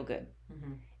to feel good,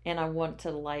 and I want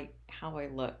to like how I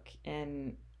look,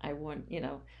 and I want,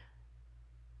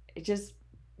 I just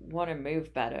want to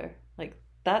move better. Like,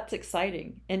 that's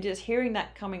exciting. And just hearing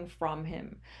that coming from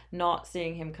him, not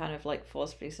seeing him kind of like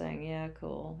forcefully saying, yeah,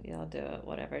 cool, yeah, I'll do it,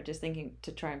 whatever, just thinking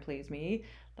to try and please me,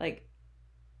 like,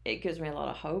 it gives me a lot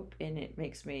of hope, and it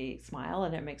makes me smile,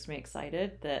 and it makes me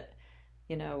excited that,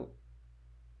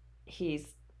 he's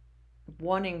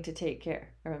wanting to take care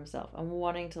of himself and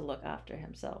wanting to look after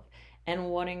himself and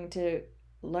wanting to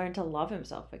learn to love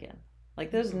himself again.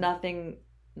 Like, there's nothing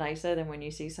nicer than when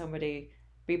you see somebody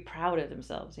be proud of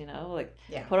themselves, like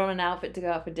put on an outfit to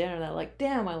go out for dinner and they're like,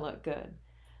 damn, I look good.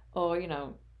 Or,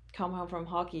 come home from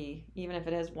hockey, even if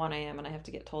it is 1 a.m. and I have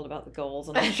to get told about the goals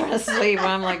and I'm trying to sleep, and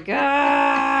I'm like,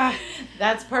 ah.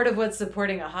 That's part of what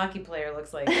supporting a hockey player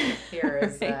looks like here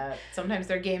is Right. Sometimes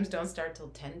their games don't start till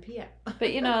 10 p.m. But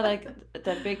like,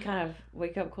 that big kind of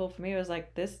wake up call for me was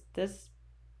like, this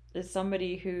is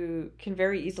somebody who can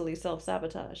very easily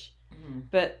self-sabotage.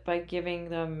 But by giving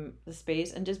them the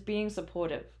space and just being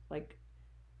supportive, like,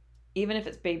 even if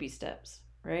it's baby steps,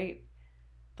 right?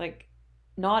 Like,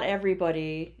 not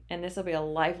everybody, and this will be a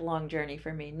lifelong journey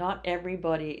for me, not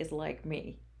everybody is like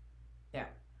me. Yeah.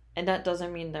 And that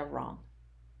doesn't mean they're wrong.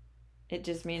 It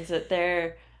just means that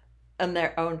they're on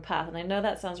their own path. And I know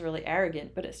that sounds really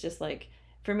arrogant, but it's just like,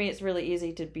 for me, it's really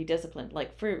easy to be disciplined.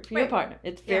 Like, for your partner,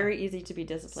 it's very easy to be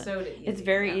disciplined. So easy. It's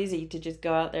very easy to just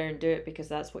go out there and do it because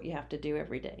that's what you have to do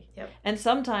every day. Yep. And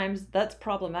sometimes that's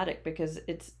problematic because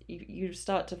you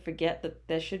start to forget that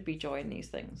there should be joy in these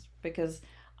things. Because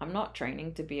I'm not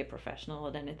training to be a professional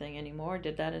at anything anymore.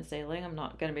 Did that in sailing. I'm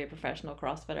not going to be a professional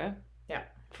CrossFitter. Yeah.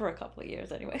 For a couple of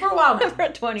years anyway. For a while now. For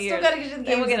 20 Still years. got to get to the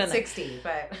games we'll at 60,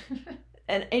 but...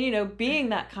 and you know, being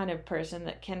that kind of person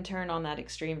that can turn on that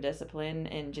extreme discipline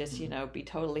and just, you know, be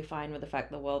totally fine with the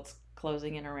fact the world's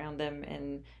closing in around them,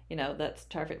 and, you know, that's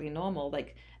perfectly normal.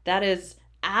 Like, that is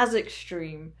as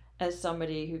extreme as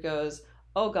somebody who goes,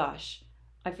 oh gosh,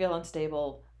 I feel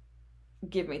unstable,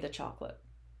 give me the chocolate.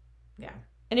 Yeah.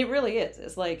 And it really is.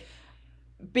 It's like,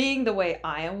 being the way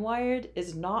I am wired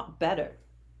is not better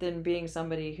than being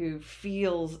somebody who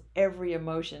feels every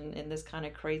emotion in this kind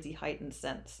of crazy heightened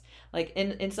sense. Like,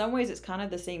 in some ways it's kind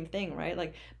of the same thing, right?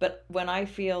 Like, but when I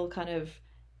feel kind of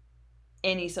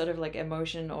any sort of like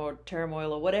emotion or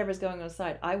turmoil or whatever's going on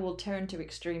inside, I will turn to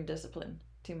extreme discipline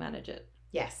to manage it.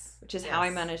 Yes. Which is how I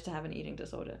managed to have an eating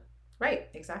disorder. Right,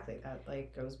 exactly. That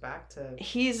like goes back to...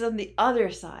 He's on the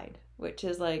other side, which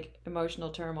is like emotional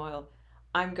turmoil.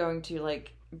 I'm going to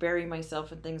like bury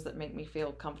myself in things that make me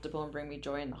feel comfortable and bring me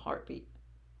joy in the heartbeat.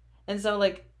 And so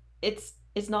like it's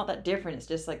not that different. It's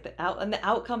just like the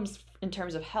outcomes in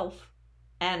terms of health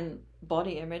and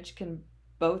body image can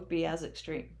both be as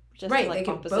extreme. Just right, like they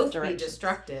can both be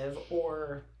destructive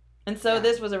or... And so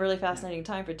this was a really fascinating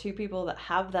time for two people that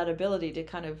have that ability to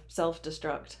kind of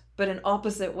self-destruct, but in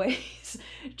opposite ways,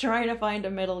 trying to find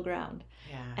a middle ground.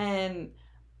 Yeah. And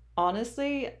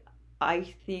honestly,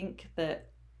 I think that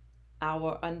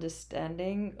our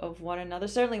understanding of one another,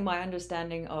 certainly my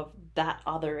understanding of that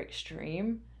other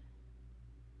extreme,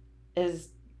 is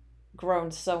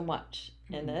grown so much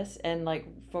in this. And like,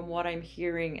 from what I'm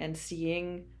hearing and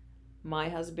seeing my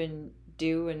husband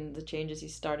do and the changes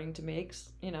he's starting to make,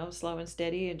 you know, slow and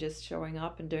steady, and just showing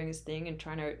up and doing his thing and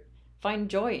trying to find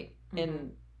joy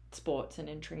in sports and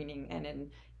in training and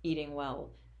in eating well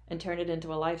and turn it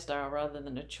into a lifestyle rather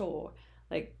than a chore.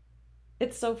 Like,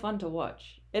 it's so fun to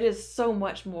watch. It is so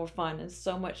much more fun and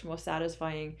so much more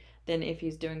satisfying than if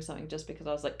he's doing something just because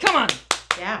I was like, come on,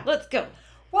 yeah, let's go.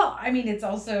 Well, I mean, it's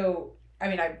also, I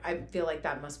mean, I feel like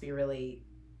that must be really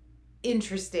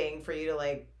interesting for you to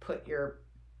like put your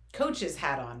coach's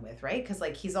hat on with, right? Because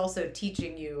like he's also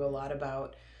teaching you a lot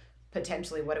about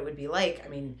potentially what it would be like. I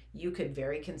mean, you could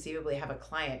very conceivably have a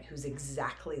client who's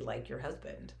exactly like your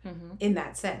husband in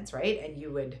that sense, right? And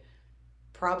you would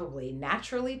probably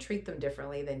naturally treat them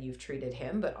differently than you've treated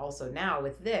him, but also now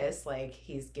with this, like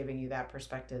he's giving you that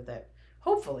perspective that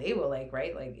hopefully will like,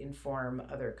 right, like inform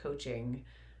other coaching.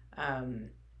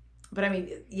 But I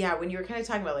mean, yeah, when you were kind of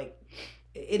talking about like,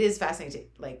 it is fascinating,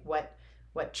 like what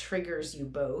triggers you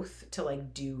both to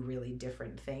like do really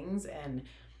different things. And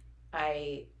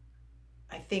I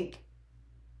think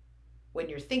when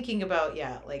you're thinking about,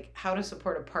 like how to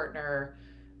support a partner,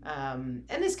 and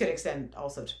this could extend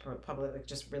also to probably like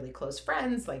just really close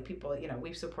friends, like people, you know,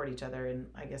 we support each other in,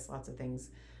 I guess, lots of things,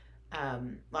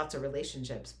 lots of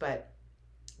relationships. But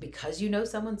because you know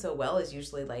someone so well is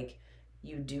usually like,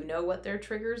 you do know what their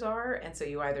triggers are. And so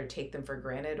you either take them for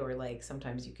granted or like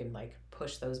sometimes you can like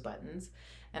push those buttons.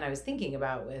 And I was thinking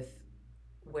about with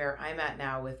where I'm at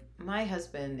now with my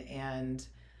husband and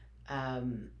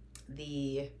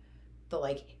the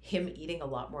like him eating a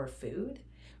lot more food,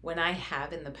 when I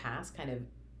have in the past kind of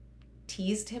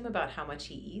teased him about how much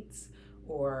he eats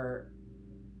or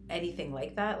anything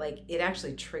like that, like it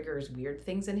actually triggers weird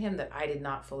things in him that I did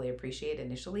not fully appreciate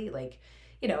initially. Like,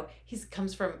 you know, he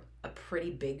comes from a pretty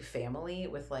big family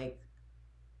with like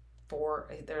four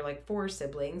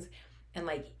siblings, and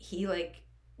like he like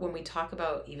when we talk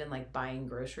about even like buying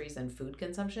groceries and food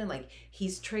consumption, like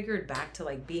he's triggered back to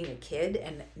like being a kid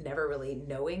and never really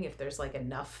knowing if there's like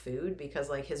enough food because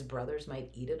like his brothers might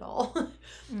eat it all.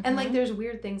 And like there's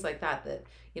weird things like that,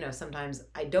 you know, sometimes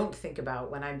I don't think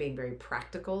about when I'm being very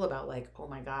practical about like, oh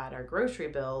my God, our grocery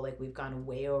bill, like we've gone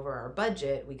way over our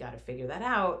budget. We got to figure that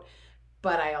out.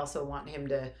 But I also want him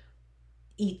to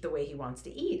eat the way he wants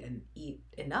to eat and eat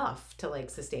enough to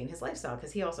like sustain his lifestyle.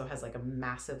 Cause he also has like a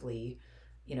massively,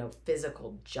 you know,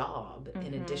 physical job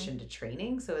in addition to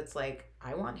training. So it's like,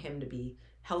 I want him to be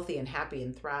healthy and happy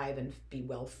and thrive and be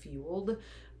well fueled.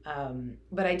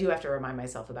 But I do have to remind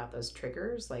myself about those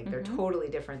triggers. Like they're totally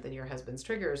different than your husband's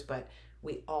triggers, but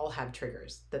we all have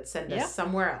triggers that send us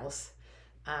somewhere else.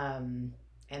 And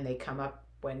they come up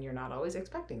when you're not always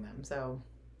expecting them. So,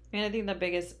 and I think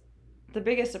the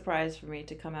biggest surprise for me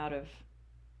to come out of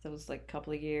those like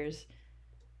couple of years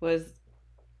was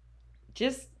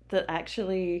just that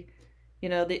actually, you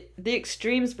know, the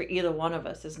extremes for either one of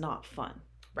us is not fun.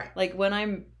 Right. Like when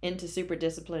I'm into super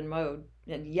discipline mode,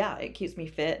 and it keeps me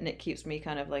fit and it keeps me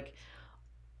kind of like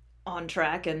on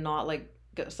track and not like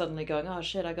suddenly going, oh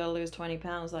shit, I gotta lose 20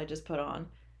 pounds I just put on.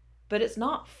 but it's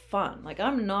not fun. Like,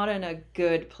 I'm not in a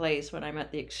good place when I'm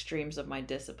at the extremes of my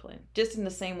discipline. Just in the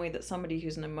same way that somebody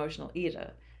who's an emotional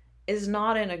eater is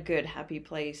not in a good, happy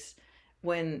place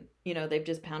when, you know, they've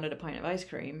just pounded a pint of ice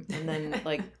cream and then,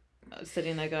 like,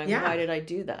 sitting there going, Yeah. why did I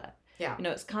do that? Yeah. You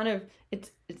know, it's kind of, it's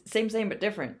same, but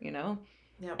different, you know?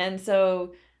 Yeah. And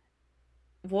so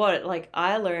what, like,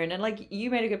 I learned, and, like, you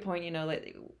made a good point, you know,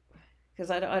 like, because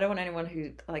I don't want anyone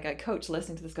who, like, I coach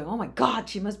listening to this going, oh my God,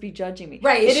 she must be judging me.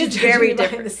 Right. It she's is judging very me behind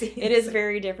different. the scenes. It is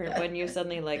very different when you're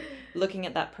suddenly, like, looking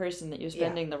at that person that you're Yeah.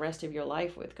 spending the rest of your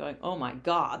life with going, oh my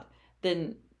God,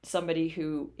 than somebody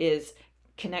who is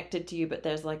connected to you, but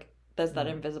there's that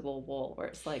invisible wall where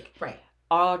it's like, Right.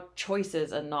 our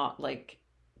choices are not, like,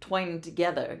 twined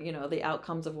together. You know, the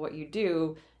outcomes of what you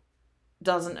do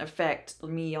doesn't affect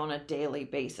me on a daily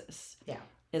basis. Yeah.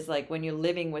 It's like when you're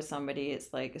living with somebody,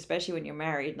 it's like, especially when you're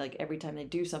married, like, every time they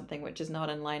do something which is not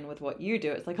in line with what you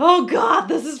do, it's like, oh God,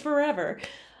 this is forever.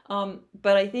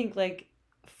 But I think, like,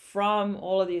 from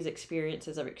all of these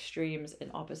experiences of extremes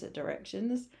in opposite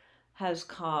directions has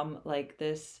come, like,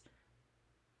 this,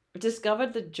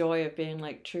 discovered the joy of being,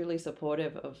 like, truly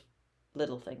supportive of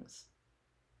little things.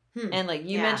 And, like,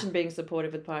 you mentioned being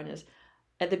supportive with partners.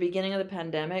 At the beginning of the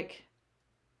pandemic,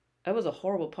 I was a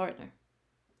horrible partner.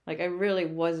 Like, I really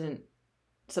wasn't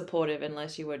supportive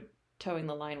unless you were towing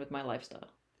the line with my lifestyle.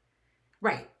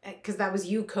 Right, because that was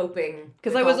you coping.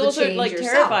 Because I was also, like,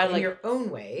 terrified, in like, your own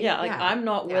way. Yeah, like, I'm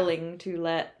not willing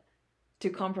to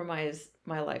compromise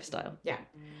my lifestyle. Yeah.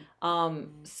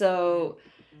 So,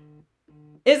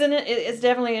 isn't it? It's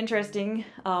definitely interesting,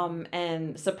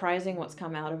 and surprising what's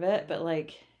come out of it. But,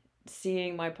 like,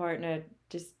 seeing my partner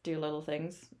just do little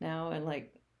things now and,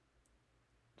 like,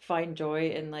 find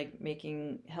joy in, like,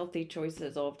 making healthy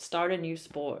choices or start a new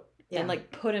sport and,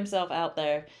 like, put himself out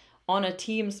there on a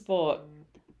team sport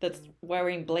that's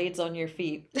wearing blades on your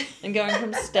feet and going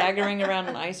from staggering around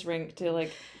an ice rink to,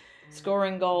 like,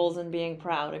 scoring goals and being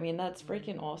proud. I mean, that's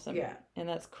freaking awesome. Yeah. And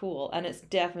that's cool. And it's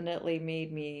definitely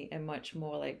made me a much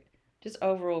more, like, just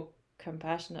overall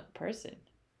compassionate person.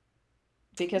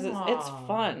 Because it's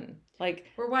fun. Like,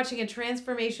 we're watching a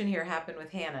transformation here happen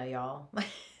with Hannah, y'all.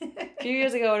 A few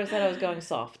years ago, I would have said I was going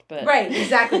soft, but right,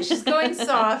 exactly. She's going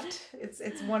soft.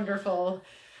 It's wonderful.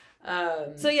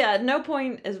 So yeah, no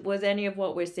point was any of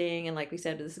what we're seeing, and like we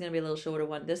said, this is gonna be a little shorter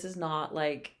one. This is not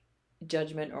like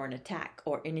judgment or an attack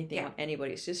or anything on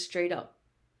anybody. It's just straight up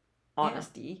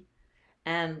honesty.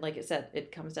 And like I said,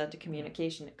 it comes down to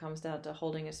communication. It comes down to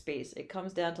holding a space. It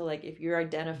comes down to, like, if you're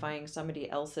identifying somebody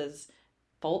else's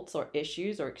faults or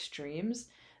issues or extremes,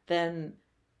 then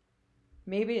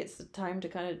maybe it's the time to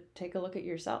kind of take a look at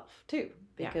yourself too,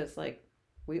 because like,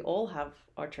 we all have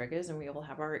our triggers and we all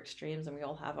have our extremes and we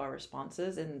all have our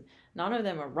responses, and none of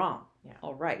them are wrong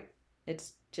or right.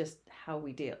 It's just how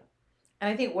we deal.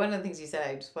 And I think one of the things you said,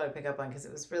 I just want to pick up on, because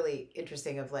it was really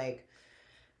interesting, of like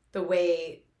the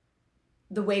way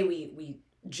we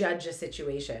judge a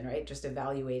situation, right? Just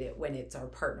evaluate it when it's our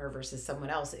partner versus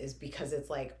someone else, is because it's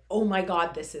like, oh my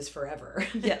God, this is forever.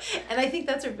 Yeah. And I think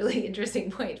that's a really interesting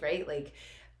point, right? Like,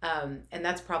 and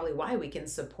that's probably why we can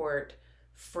support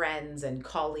friends and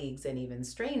colleagues and even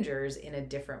strangers in a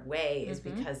different way, is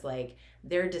because, like,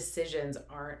 their decisions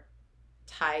aren't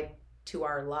tied to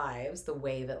our lives the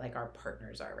way that, like, our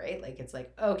partners are, right? Like, it's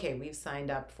like, okay, we've signed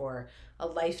up for a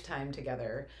lifetime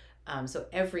together. So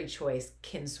every choice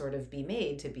can sort of be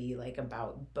made to be, like,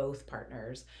 about both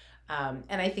partners. And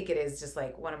I think it is just,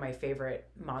 like, one of my favorite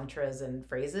mantras and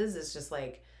phrases is just,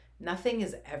 like, nothing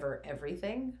is ever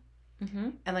everything.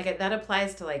 And, like, that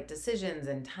applies to, like, decisions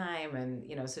and time. And,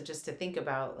 you know, so just to think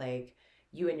about, like,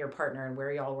 you and your partner and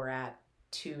where y'all were at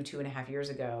 2.5 years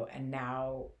ago, and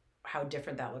now how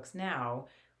different that looks now.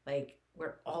 Like,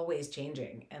 we're always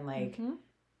changing. And, like,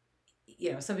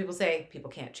 you know, some people say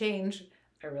people can't change.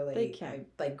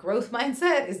 Like, growth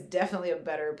mindset is definitely a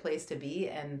better place to be.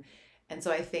 And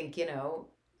so I think, you know,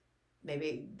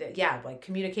 maybe like,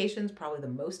 communication is probably the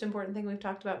most important thing we've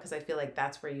talked about, because I feel like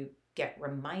that's where you get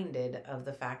reminded of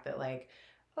the fact that, like,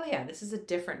 oh yeah, this is a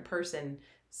different person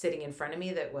sitting in front of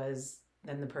me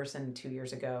than the person 2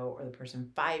 years ago or the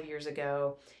person 5 years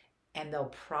ago. And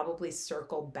they'll probably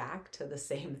circle back to the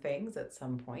same things at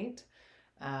some point.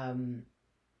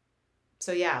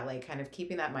 So yeah, like, kind of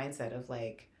keeping that mindset of,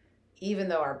 like, even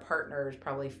though our partners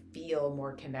probably feel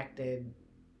more connected,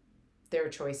 their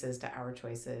choices to our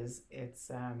choices,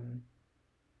 it's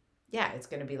it's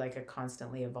going to be, like, a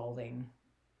constantly evolving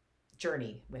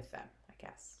journey with them, I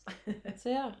guess. So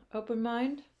yeah, open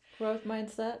mind, growth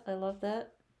mindset. I love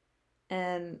that.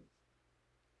 And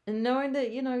knowing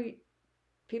that, you know,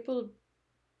 people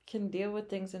can deal with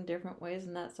things in different ways,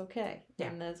 and that's okay. Yeah.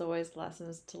 And there's always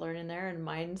lessons to learn in there, and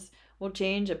minds will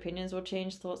change, opinions will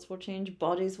change, thoughts will change,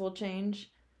 bodies will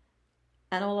change.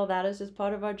 And all of that is just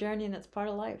part of our journey, and it's part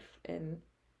of life. And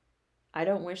I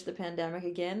don't wish the pandemic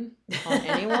again on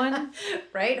anyone.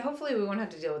 Right? Hopefully we won't have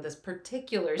to deal with this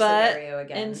particular But scenario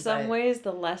again. in some ways,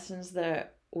 the lessons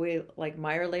that we, like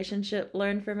my relationship,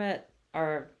 learned from it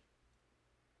are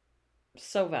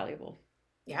so valuable.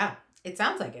 Yeah, it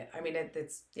sounds like it. I mean,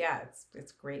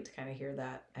 it's great to kind of hear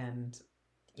that. And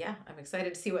yeah, I'm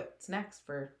excited to see what's next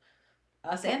for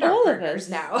us and All our of partners us.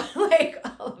 now. Like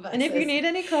all of us. And if you need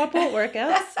any carport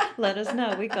workouts, let us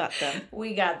know. We got them.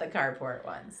 We got the carport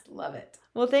ones. Love it.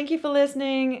 Well, thank you for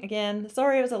listening. Again,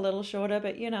 sorry it was a little shorter,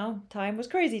 but time was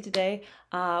crazy today.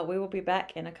 We will be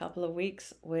back in a couple of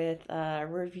weeks with a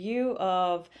review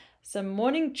of some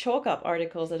morning chalk up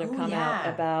articles that have come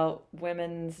out about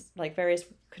women's, like various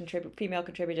female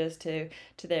contributors to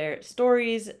their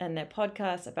stories and their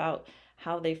podcasts about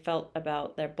how they felt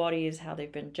about their bodies, how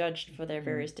they've been judged for their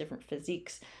various different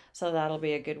physiques. So that'll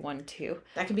be a good one too.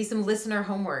 That can be some listener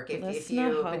homework. If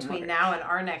you homework. between now and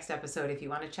our next episode, if you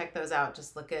want to check those out,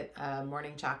 just look at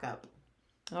Morning Chalk Up.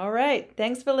 All right.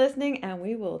 Thanks for listening, and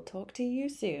we will talk to you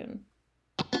soon.